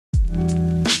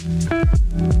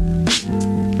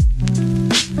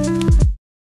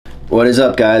What is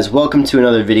up, guys? Welcome to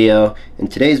another video. In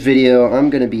today's video I'm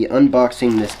going to be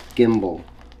unboxing this gimbal.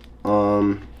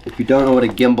 If you don't know what a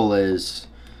gimbal is,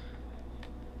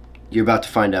 you're about to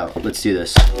find out. Let's do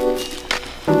this.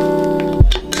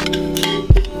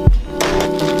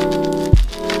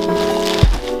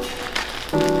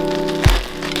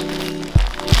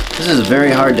 This is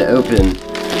very hard to open.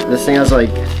 This thing has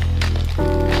like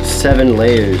 7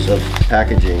 layers of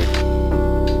packaging.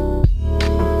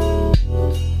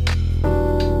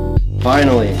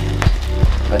 Finally,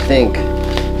 I think.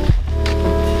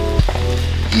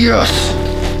 Yes!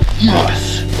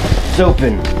 Yes! It's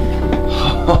open!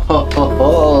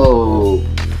 Oh,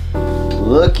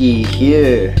 looky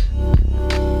here.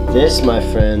 This, my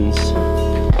friends,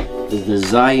 is the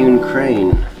Zhiyun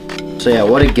Crane. So yeah,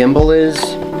 what a gimbal is,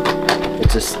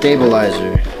 it's a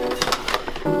stabilizer.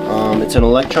 It's an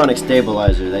electronic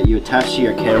stabilizer that you attach to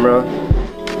your camera,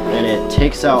 and it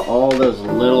takes out all those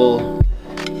little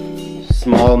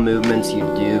small movements you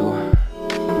do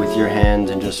with your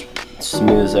hand and just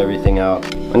smooths everything out.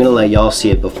 I'm gonna let y'all see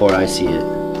it before I see it.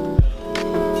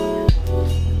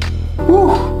 Whew.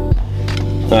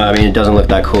 I mean, it doesn't look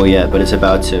that cool yet, but it's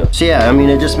about to. So yeah, I mean,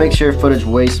 it just makes your footage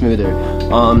way smoother.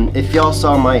 If y'all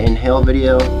saw my inhale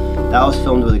video, that was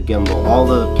filmed with a gimbal. All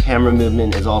the camera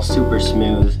movement is all super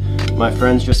smooth. My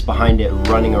friend's just behind it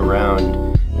running around,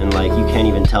 and like you can't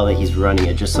even tell that he's running.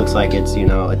 It just looks like it's, you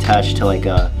know, attached to like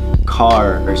a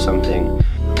car or something.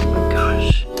 Oh my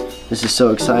gosh, this is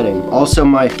so exciting. Also,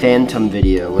 my Phantom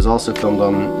video was also filmed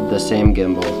on the same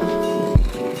gimbal.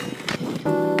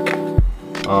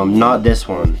 Not this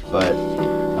one, but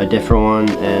a different one,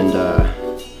 and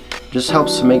just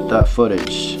helps to make that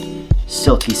footage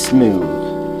silky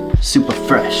smooth, super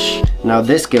fresh. Now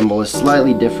this gimbal is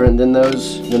slightly different than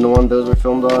the one those were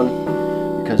filmed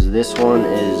on, because this one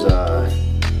is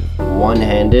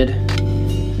one-handed.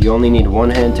 You only need one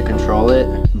hand to control it,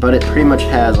 but it pretty much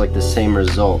has like the same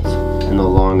result in the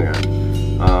long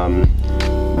run.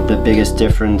 The biggest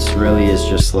difference really is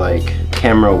just like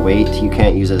camera weight. You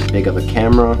can't use as big of a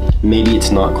camera. Maybe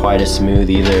it's not quite as smooth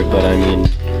either, but I mean,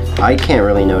 I can't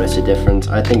really notice a difference.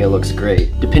 I think it looks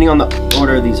great. Depending on the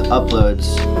order of these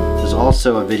uploads, there's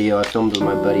also a video I filmed with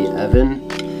my buddy Evan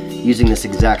using this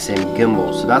exact same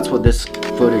gimbal. So that's what this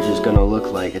footage is gonna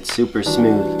look like. It's super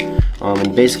smooth.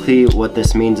 And basically what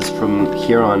this means is from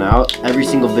here on out, every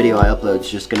single video I upload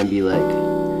is just gonna be like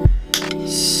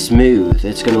smooth.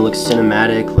 It's gonna look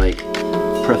cinematic, like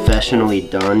professionally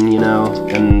done, you know?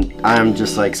 And I'm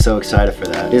just like so excited for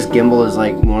that. This gimbal is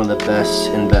like one of the best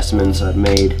investments I've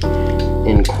made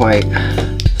in quite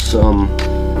some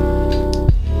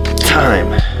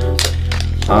time.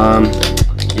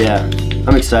 Yeah,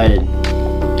 I'm excited.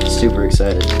 Super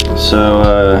excited.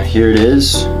 So here it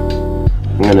is.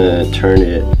 I'm gonna turn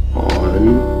it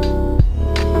on.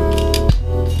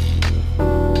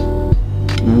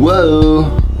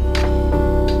 Whoa!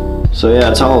 So yeah,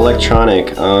 it's all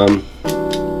electronic.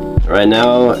 Right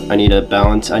now I need to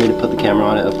put the camera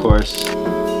on it, of course.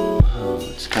 Oh,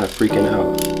 it's kind of freaking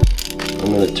out.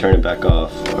 I'm gonna turn it back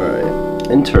off.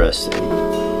 Alright, interesting.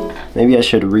 Maybe I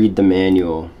should read the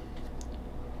manual.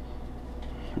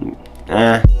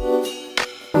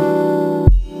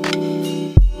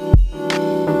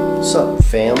 What's up,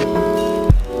 fam?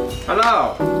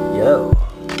 Hello! Yo.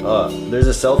 There's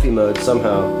a selfie mode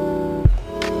somehow.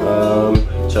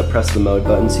 Should I press the mode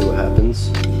button, see what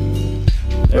happens?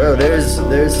 Oh, there's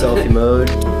selfie mode.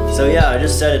 So yeah, I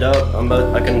just set it up.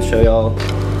 I can show y'all.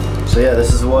 So yeah,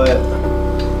 this is what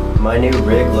my new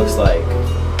rig looks like.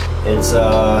 It's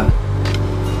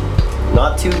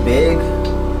not too big,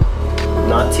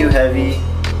 not too heavy,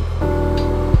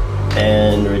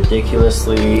 and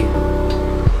ridiculously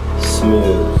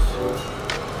smooth.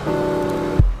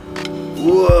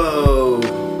 Whoa!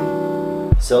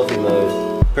 Selfie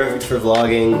mode. Perfect for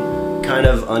vlogging. Kind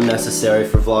of unnecessary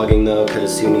for vlogging though,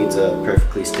 because who needs a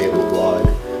perfectly stable vlog?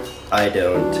 I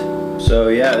don't. So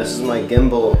yeah, this is my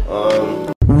gimbal.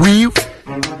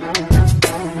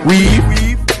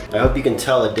 I hope you can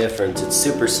tell a difference. It's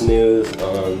super smooth.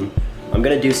 I'm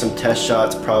gonna do some test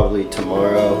shots probably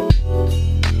tomorrow.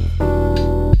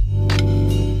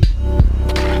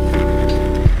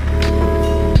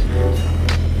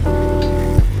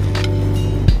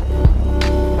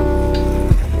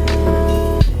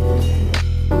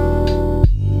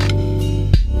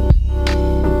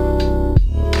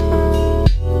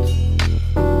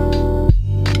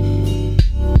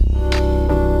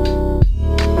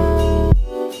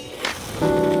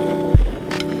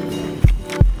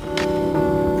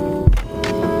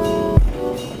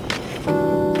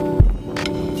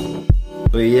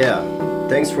 But yeah,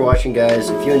 thanks for watching, guys.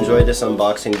 If you enjoyed this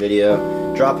unboxing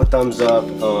video, drop a thumbs up,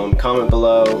 comment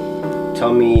below,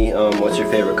 tell me what's your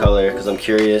favorite color, because I'm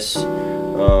curious.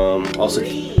 Also,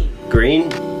 green?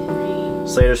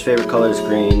 Slater's favorite color is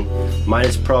green. Mine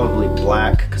is probably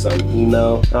black, because I'm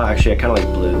emo. Oh, actually, I kind of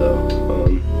like blue, though.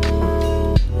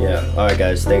 Yeah, alright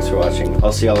guys, thanks for watching.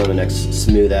 I'll see y'all in the next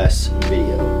smooth-ass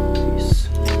video. Peace.